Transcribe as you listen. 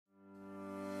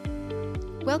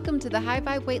Welcome to the High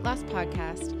Vibe Weight Loss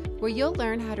Podcast, where you'll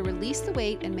learn how to release the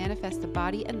weight and manifest the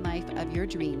body and life of your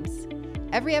dreams.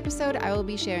 Every episode, I will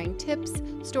be sharing tips,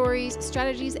 stories,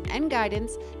 strategies, and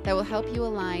guidance that will help you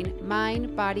align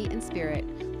mind, body, and spirit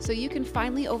so you can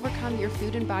finally overcome your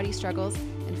food and body struggles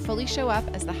and fully show up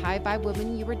as the high vibe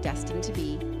woman you were destined to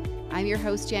be. I'm your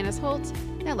host, Janice Holt.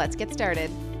 Now let's get started.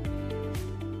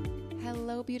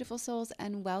 Hello, beautiful souls,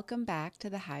 and welcome back to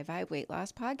the High Vibe Weight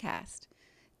Loss Podcast.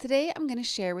 Today, I'm going to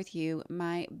share with you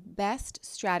my best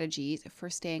strategies for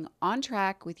staying on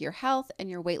track with your health and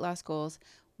your weight loss goals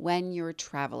when you're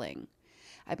traveling.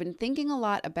 I've been thinking a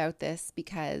lot about this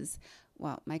because,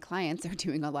 well, my clients are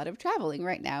doing a lot of traveling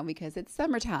right now because it's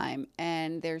summertime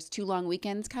and there's 2 long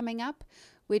weekends coming up,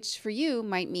 which for you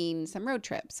might mean some road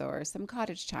trips or some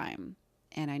cottage time.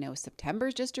 And I know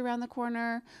September's just around the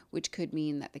corner, which could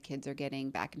mean that the kids are getting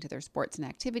back into their sports and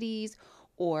activities,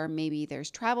 or maybe there's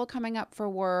travel coming up for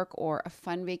work or a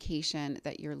fun vacation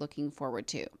that you're looking forward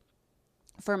to.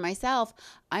 For myself,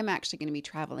 I'm actually going to be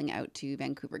traveling out to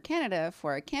Vancouver, Canada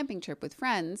for a camping trip with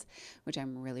friends, which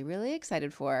I'm really, really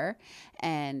excited for.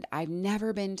 And I've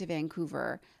never been to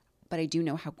Vancouver, but I do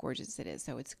know how gorgeous it is.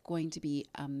 So it's going to be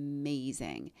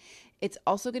amazing. It's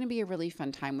also going to be a really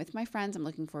fun time with my friends. I'm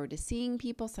looking forward to seeing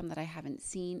people, some that I haven't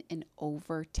seen in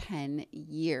over 10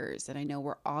 years. And I know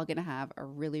we're all going to have a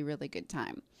really, really good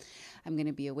time. I'm going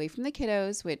to be away from the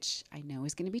kiddos, which I know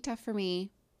is going to be tough for me,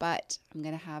 but I'm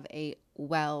going to have a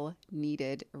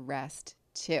well-needed rest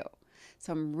too.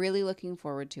 So I'm really looking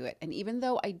forward to it. And even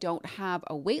though I don't have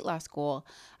a weight loss goal,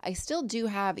 I still do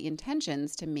have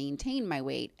intentions to maintain my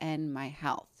weight and my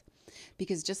health.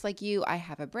 Because just like you, I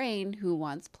have a brain who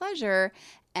wants pleasure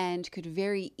and could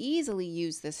very easily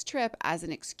use this trip as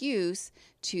an excuse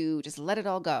to just let it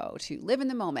all go, to live in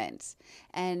the moment.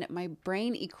 And my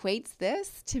brain equates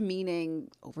this to meaning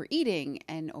overeating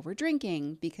and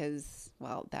overdrinking because,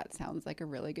 well, that sounds like a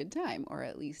really good time, or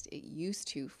at least it used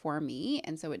to for me.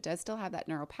 And so it does still have that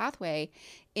neural pathway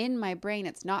in my brain.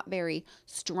 It's not very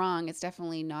strong. It's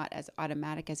definitely not as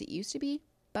automatic as it used to be,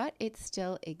 but it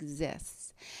still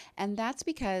exists. And that's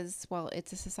because, well,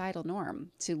 it's a societal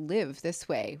norm to live this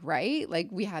way, right? Like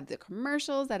we have the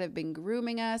commercials that have been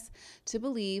grooming us to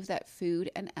believe that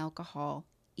food and alcohol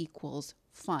equals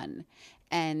fun.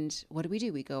 And what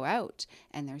do? We go out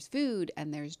and there's food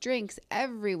and there's drinks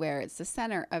everywhere. It's the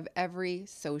center of every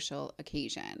social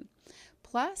occasion.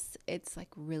 Plus, it's like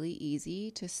really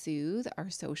easy to soothe our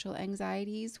social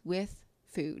anxieties with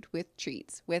food, with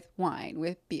treats, with wine,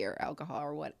 with beer, alcohol,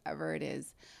 or whatever it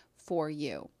is for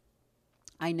you.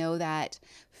 I know that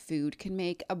food can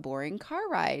make a boring car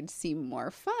ride seem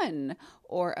more fun,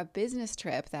 or a business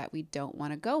trip that we don't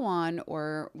want to go on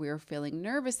or we're feeling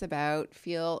nervous about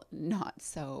feel not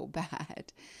so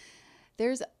bad.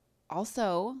 There's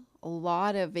also a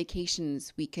lot of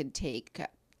vacations we could take,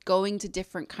 going to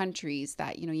different countries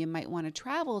that, you might want to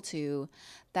travel to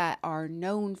that are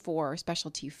known for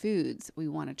specialty foods we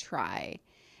want to try.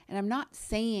 And I'm not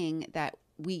saying that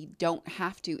we don't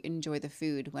have to enjoy the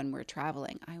food when we're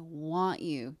traveling. I want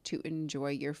you to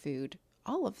enjoy your food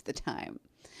all of the time.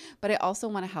 But I also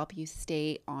want to help you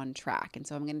stay on track. And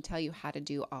so I'm going to tell you how to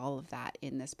do all of that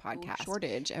in this podcast.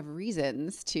 Shortage of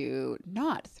reasons to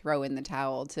not throw in the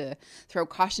towel, to throw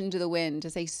caution to the wind, to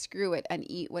say screw it and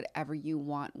eat whatever you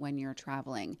want when you're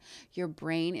traveling. Your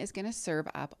brain is going to serve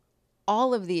up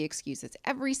all of the excuses,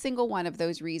 every single one of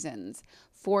those reasons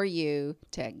for you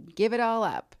to give it all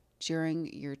up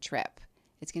during your trip.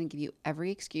 It's going to give you every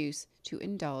excuse to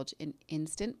indulge in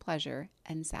instant pleasure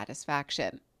and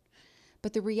satisfaction.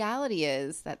 But the reality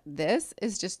is that this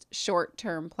is just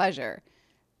short-term pleasure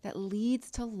that leads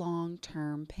to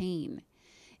long-term pain.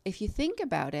 If you think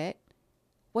about it,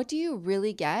 what do you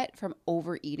really get from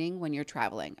overeating when you're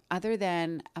traveling other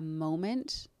than a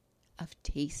moment of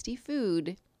tasty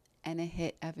food and a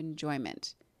hit of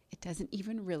enjoyment? It doesn't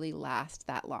even really last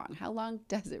that long. How long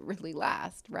does it really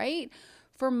last, right?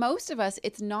 For most of us,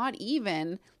 it's not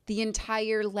even the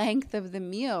entire length of the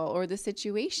meal or the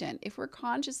situation. If we're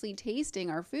consciously tasting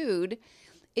our food,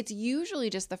 it's usually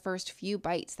just the first few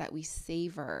bites that we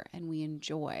savor and we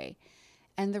enjoy.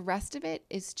 And the rest of it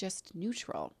is just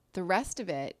neutral. The rest of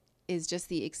it is just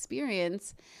the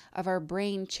experience of our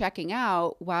brain checking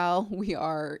out while we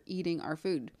are eating our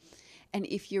food. And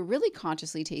if you're really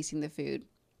consciously tasting the food,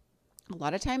 a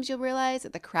lot of times you'll realize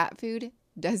that the crap food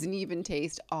doesn't even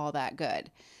taste all that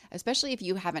good. Especially if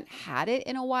you haven't had it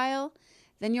in a while,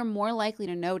 then you're more likely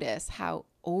to notice how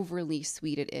overly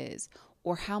sweet it is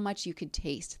or how much you could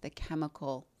taste the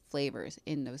chemical flavors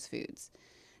in those foods.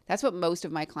 That's what most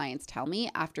of my clients tell me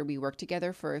after we work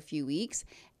together for a few weeks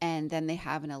and then they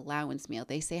have an allowance meal.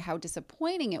 They say how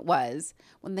disappointing it was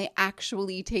when they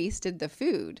actually tasted the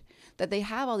food, that they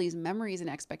have all these memories and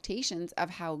expectations of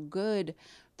how good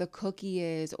the cookie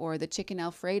is or the chicken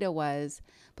Alfredo was,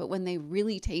 but when they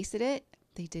really tasted it,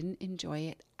 they didn't enjoy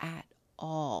it at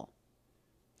all.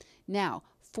 Now,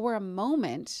 for a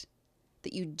moment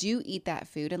that you do eat that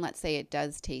food, and let's say it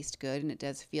does taste good and it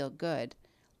does feel good,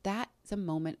 that's a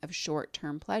moment of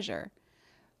short-term pleasure.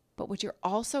 But what you're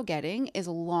also getting is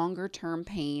longer-term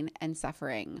pain and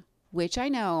suffering, which I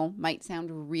know might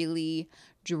sound really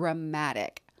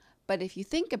dramatic. But if you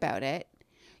think about it,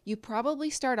 you probably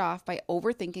start off by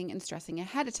overthinking and stressing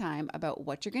ahead of time about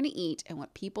what you're going to eat and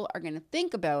what people are going to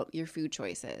think about your food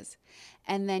choices.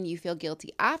 And then you feel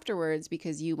guilty afterwards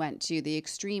because you went to the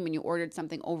extreme and you ordered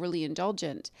something overly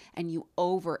indulgent and you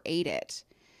overate it.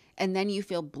 And then you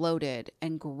feel bloated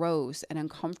and gross and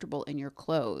uncomfortable in your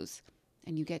clothes.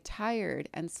 And you get tired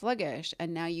and sluggish.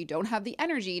 And now you don't have the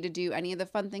energy to do any of the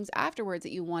fun things afterwards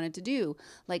that you wanted to do,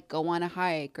 like go on a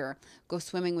hike or go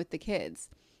swimming with the kids.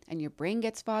 And your brain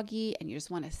gets foggy and you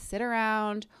just want to sit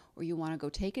around, or you want to go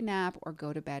take a nap or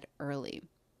go to bed early.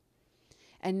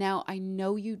 And now I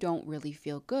know you don't really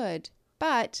feel good,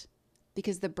 but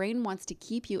because the brain wants to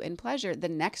keep you in pleasure, the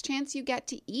next chance you get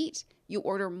to eat, you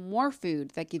order more food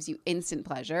that gives you instant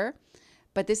pleasure.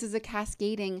 But this is a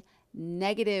cascading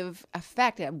negative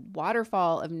effect, a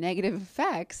waterfall of negative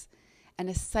effects, and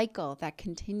a cycle that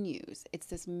continues. It's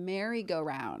this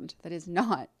merry-go-round that is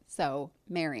not so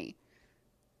merry.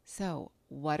 So,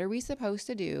 what are we supposed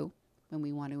to do when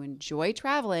we want to enjoy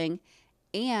traveling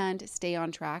and stay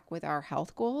on track with our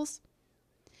health goals?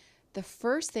 The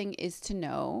first thing is to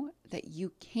know that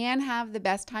you can have the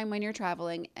best time when you're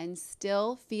traveling and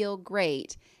still feel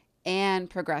great and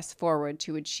progress forward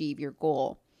to achieve your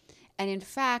goal. And in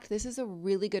fact, this is a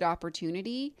really good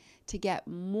opportunity to get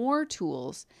more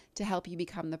tools to help you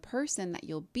become the person that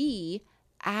you'll be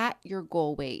at your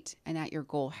goal weight and at your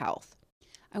goal health.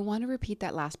 I want to repeat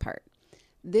that last part.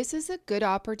 This is a good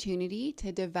opportunity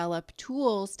to develop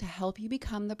tools to help you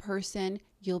become the person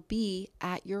you'll be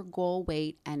at your goal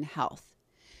weight and health.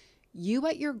 You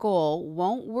at your goal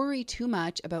won't worry too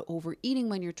much about overeating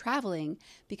when you're traveling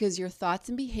because your thoughts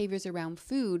and behaviors around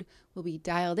food will be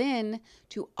dialed in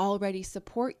to already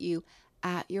support you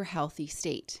at your healthy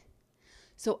state.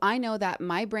 So I know that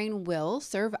my brain will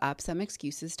serve up some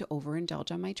excuses to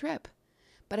overindulge on my trip.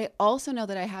 But I also know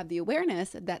that I have the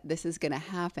awareness that this is going to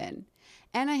happen.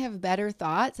 And I have better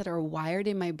thoughts that are wired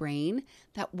in my brain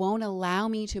that won't allow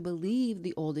me to believe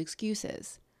the old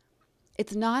excuses.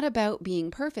 It's not about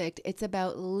being perfect. It's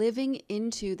about living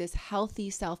into this healthy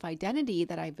self-identity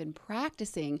that I've been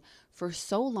practicing for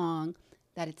so long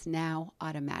that it's now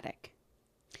automatic.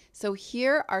 So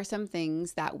here are some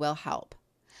things that will help.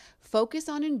 Focus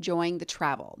on enjoying the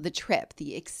travel, the trip,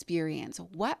 the experience.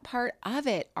 What part of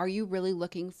it are you really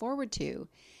looking forward to?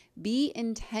 Be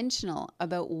intentional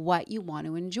about what you want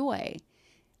to enjoy.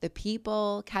 The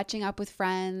people, catching up with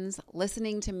friends,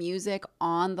 listening to music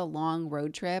on the long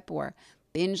road trip, or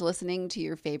binge listening to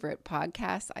your favorite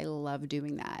podcasts. I love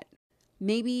doing that.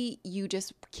 Maybe you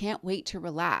just can't wait to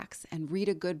relax and read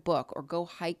a good book or go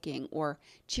hiking or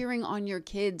cheering on your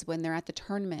kids when they're at the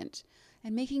tournament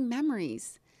and making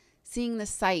memories. Seeing the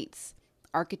sights,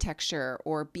 architecture,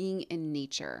 or being in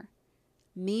nature.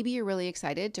 Maybe you're really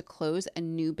excited to close a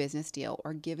new business deal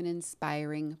or give an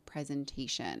inspiring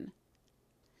presentation.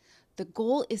 The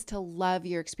goal is to love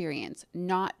your experience,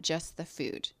 not just the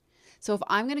food. So if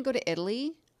I'm going to go to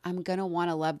Italy, I'm going to want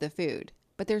to love the food.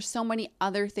 But there's so many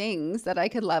other things that I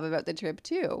could love about the trip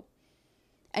too.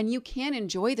 And you can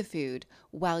enjoy the food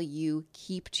while you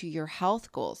keep to your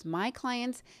health goals. My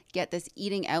clients get this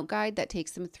eating out guide that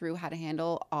takes them through how to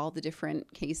handle all the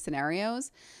different case scenarios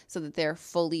so that they're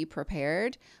fully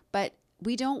prepared. But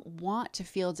we don't want to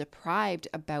feel deprived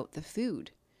about the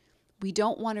food. We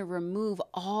don't want to remove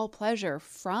all pleasure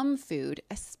from food,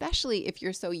 especially if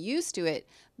you're so used to it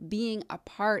being a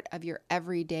part of your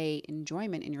everyday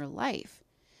enjoyment in your life.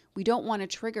 We don't want to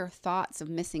trigger thoughts of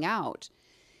missing out.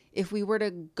 If we were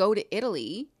to go to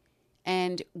Italy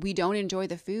and we don't enjoy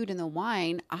the food and the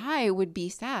wine, I would be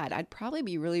sad. I'd probably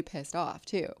be really pissed off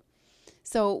too.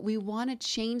 So we want to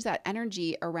change that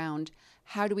energy around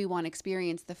how do we want to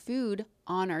experience the food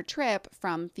on our trip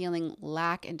from feeling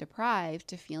lack and deprived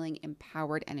to feeling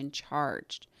empowered and in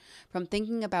charge. From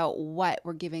thinking about what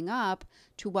we're giving up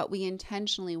to what we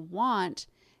intentionally want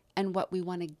and what we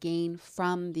want to gain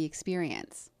from the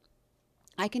experience.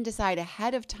 I can decide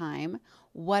ahead of time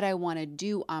what I want to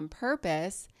do on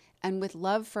purpose and with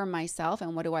love for myself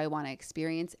and what do I want to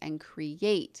experience and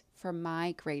create for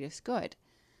my greatest good.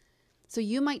 So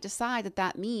you might decide that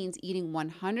that means eating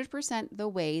 100% the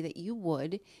way that you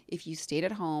would if you stayed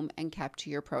at home and kept to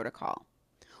your protocol.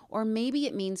 Or maybe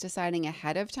it means deciding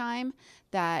ahead of time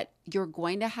that you're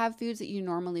going to have foods that you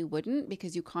normally wouldn't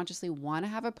because you consciously want to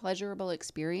have a pleasurable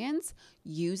experience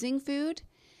using food,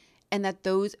 and that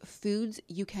those foods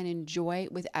you can enjoy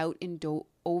without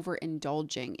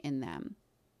overindulging in them.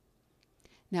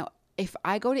 Now, if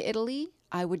I go to Italy,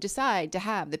 I would decide to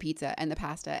have the pizza and the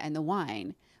pasta and the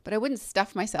wine, but I wouldn't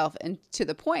stuff myself to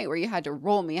the point where you had to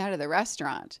roll me out of the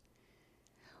restaurant.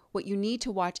 What you need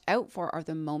to watch out for are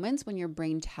the moments when your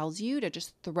brain tells you to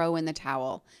just throw in the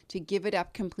towel, to give it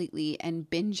up completely and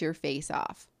binge your face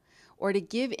off, or to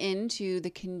give in to the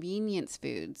convenience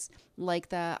foods,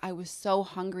 like I was so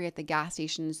hungry at the gas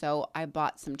station, so I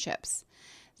bought some chips.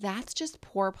 That's just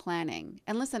poor planning.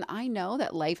 And listen, I know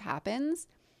that life happens,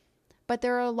 but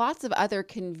there are lots of other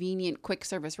convenient quick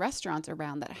service restaurants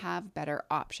around that have better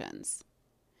options.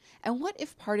 And what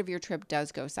if part of your trip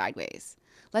does go sideways?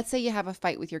 Let's say you have a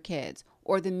fight with your kids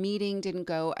or the meeting didn't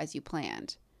go as you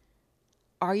planned.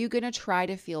 Are you going to try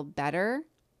to feel better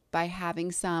by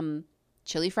having some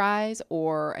chili fries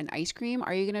or an ice cream?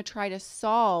 Are you going to try to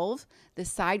solve the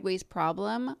sideways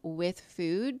problem with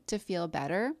food to feel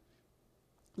better?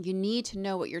 You need to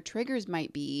know what your triggers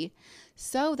might be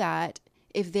so that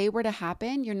if they were to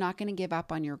happen, you're not going to give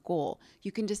up on your goal.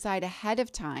 You can decide ahead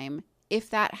of time, if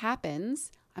that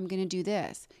happens, I'm going to do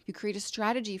this. You create a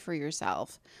strategy for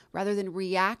yourself rather than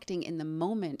reacting in the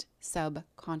moment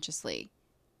subconsciously.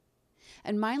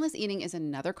 And mindless eating is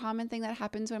another common thing that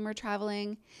happens when we're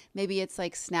traveling. Maybe it's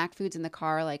like snack foods in the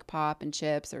car, like pop and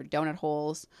chips or donut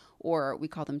holes, or we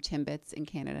call them Timbits in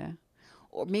Canada.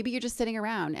 Or maybe you're just sitting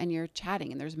around and you're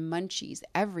chatting and there's munchies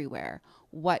everywhere.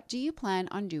 What do you plan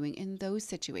on doing in those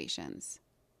situations?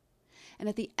 And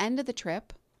at the end of the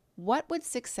trip, what would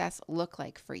success look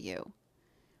like for you?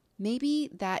 Maybe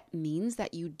that means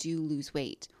that you do lose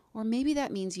weight, or maybe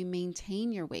that means you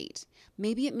maintain your weight.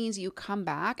 Maybe it means you come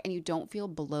back and you don't feel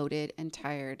bloated and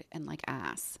tired and like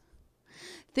ass.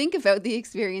 Think about the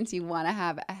experience you want to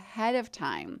have ahead of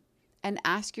time and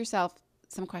ask yourself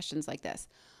some questions like this.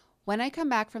 When I come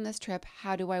back from this trip,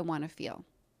 how do I want to feel?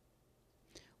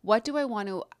 What do I want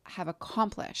to have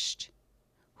accomplished?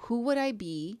 Who would I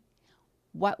be?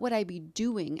 What would I be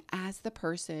doing as the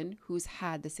person who's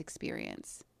had this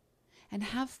experience? And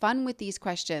have fun with these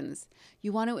questions.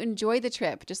 You want to enjoy the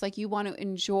trip, just like you want to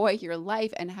enjoy your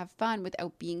life and have fun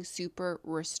without being super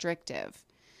restrictive.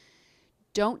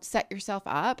 Don't set yourself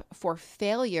up for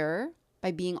failure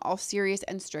by being all serious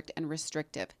and strict and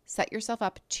restrictive. Set yourself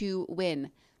up to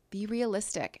win. Be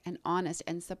realistic and honest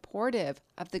and supportive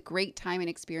of the great time and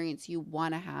experience you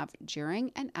want to have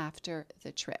during and after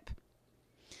the trip.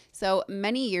 So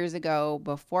many years ago,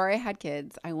 before I had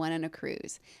kids, I went on a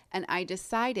cruise and I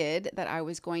decided that I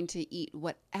was going to eat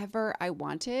whatever I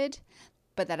wanted,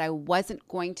 but that I wasn't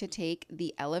going to take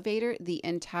the elevator the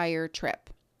entire trip,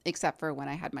 except for when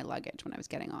I had my luggage, when I was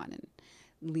getting on and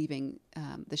leaving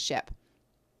the ship.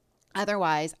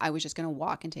 Otherwise, I was just going to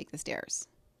walk and take the stairs.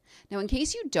 Now, in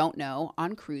case you don't know,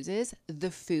 on cruises,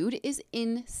 the food is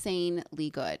insanely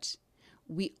good.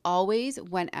 We always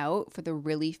went out for the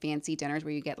really fancy dinners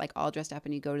where you get like all dressed up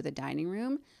and you go to the dining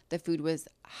room. The food was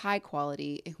high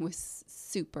quality. It was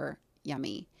super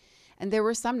yummy. And there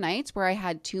were some nights where I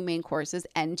had 2 main courses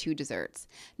and 2 desserts.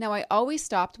 Now, I always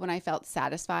stopped when I felt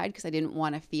satisfied because I didn't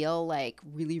want to feel like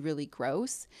really, really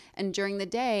gross. And during the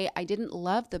day, I didn't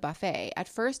love the buffet. At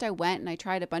first, I went and I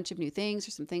tried a bunch of new things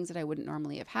or some things that I wouldn't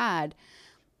normally have had.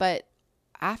 But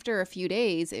after a few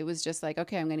days, it was just like,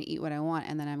 okay, I'm going to eat what I want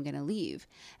and then I'm going to leave.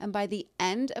 And by the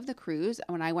end of the cruise,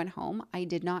 when I went home, I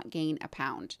did not gain a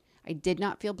pound. I did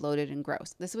not feel bloated and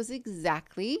gross. This was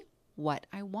exactly what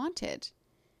I wanted.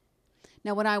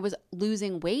 Now, when I was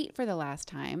losing weight for the last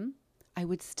time, I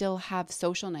would still have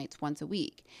social nights once a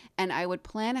week. And I would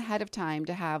plan ahead of time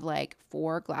to have like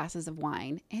 4 glasses of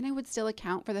wine. And I would still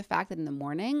account for the fact that in the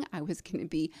morning, I was going to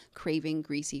be craving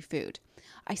greasy food.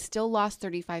 I still lost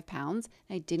 35 pounds.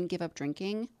 And I didn't give up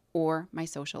drinking or my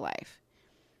social life.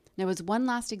 Now, as one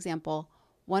last example,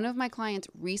 one of my clients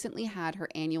recently had her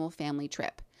annual family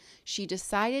trip. She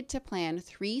decided to plan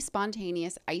 3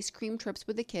 spontaneous ice cream trips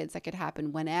with the kids that could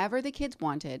happen whenever the kids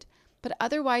wanted, but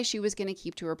otherwise she was going to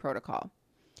keep to her protocol.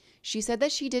 She said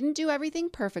that she didn't do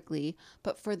everything perfectly,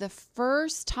 but for the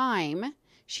first time,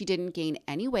 She didn't gain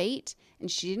any weight, and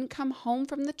she didn't come home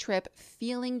from the trip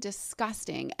feeling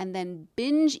disgusting and then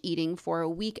binge eating for a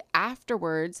week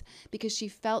afterwards because she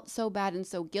felt so bad and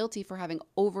so guilty for having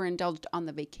overindulged on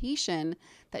the vacation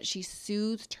that she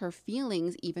soothed her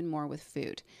feelings even more with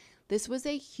food. This was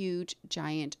a huge,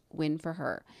 giant win for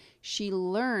her. She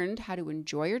learned how to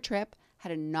enjoy her trip, how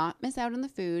to not miss out on the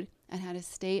food, and how to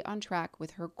stay on track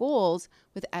with her goals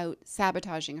without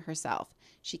sabotaging herself.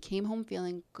 She came home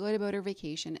feeling good about her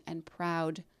vacation and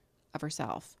proud of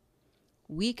herself.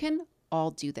 We can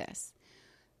all do this.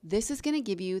 This is going to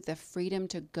give you the freedom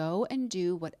to go and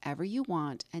do whatever you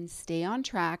want and stay on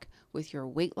track with your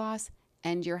weight loss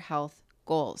and your health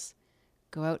goals.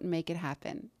 Go out and make it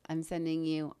happen. I'm sending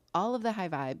you all of the high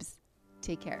vibes.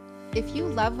 Take care. If you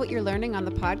love what you're learning on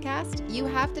the podcast, you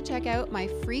have to check out my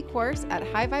free course at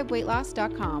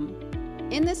highvibeweightloss.com.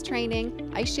 In this training,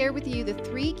 I share with you the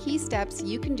 3 key steps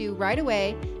you can do right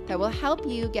away that will help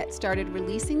you get started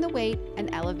releasing the weight and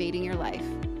elevating your life.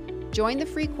 Join the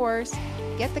free course,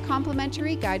 get the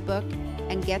complimentary guidebook,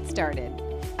 and get started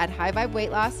at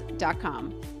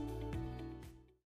highvibeweightloss.com.